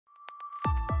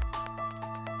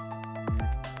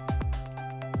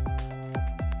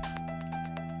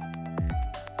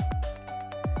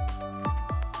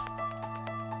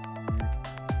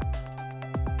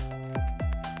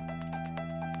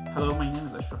Hello, my name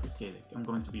is Ashraf Al-Kalik. I'm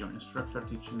going to be your instructor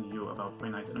teaching you about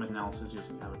finite element analysis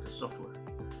using Abaqus software.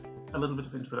 A little bit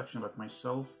of introduction about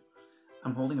myself.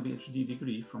 I'm holding a PhD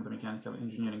degree from the Mechanical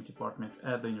Engineering Department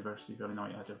at the University of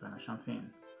Illinois at Urbana-Champaign.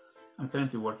 I'm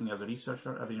currently working as a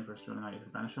researcher at the University of Illinois at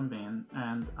Urbana-Champaign,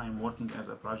 and I'm working as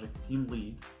a project team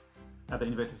lead at the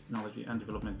Innovative Technology and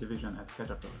Development Division at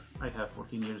Caterpillar. I have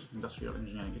 14 years of industrial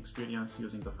engineering experience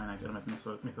using the finite element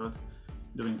method,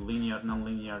 doing linear,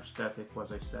 nonlinear, static,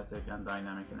 quasi-static, and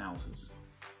dynamic analysis.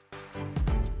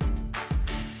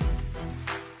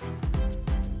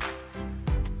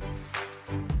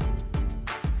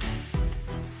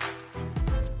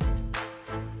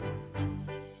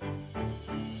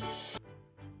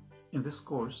 In this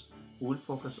course, we will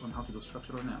focus on how to do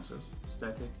structural analysis,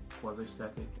 static,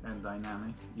 quasi-static, and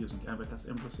dynamic using Abaqus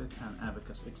Implicit and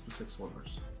Abaqus Explicit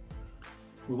solvers.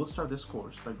 We will start this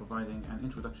course by providing an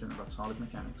introduction about solid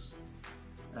mechanics.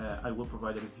 I will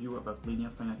provide a review about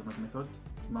linear finite element method,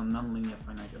 non-linear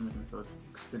finite element method,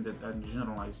 extended and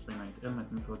generalized finite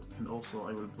element method, and also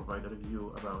I will provide a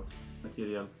review about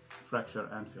material fracture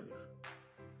and failure.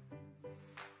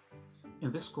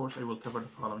 In this course, I will cover the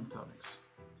following topics: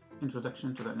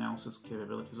 introduction to the analysis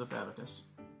capabilities of Abaqus,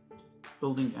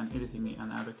 building and editing an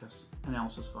Abaqus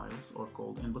analysis files, or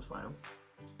called input file,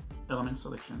 element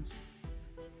selections,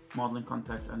 modeling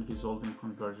contact and resolving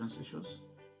convergence issues,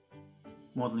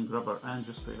 modeling rubber and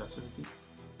viscoelasticity,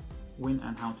 when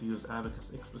and how to use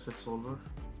Abaqus Explicit solver,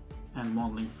 and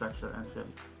modeling fracture and failure.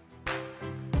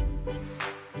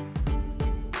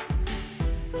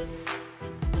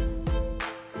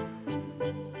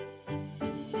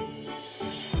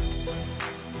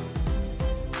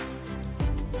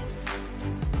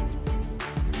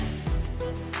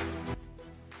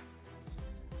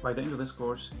 By the end of this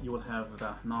course, you will have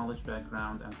the knowledge,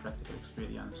 background, and practical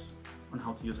experience on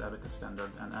how to use Abaqus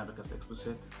Standard and Abaqus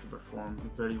Explicit to perform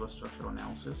various structural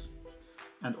analysis,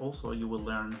 and also you will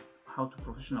learn how to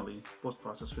professionally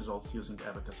post-process results using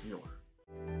Abaqus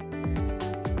Viewer.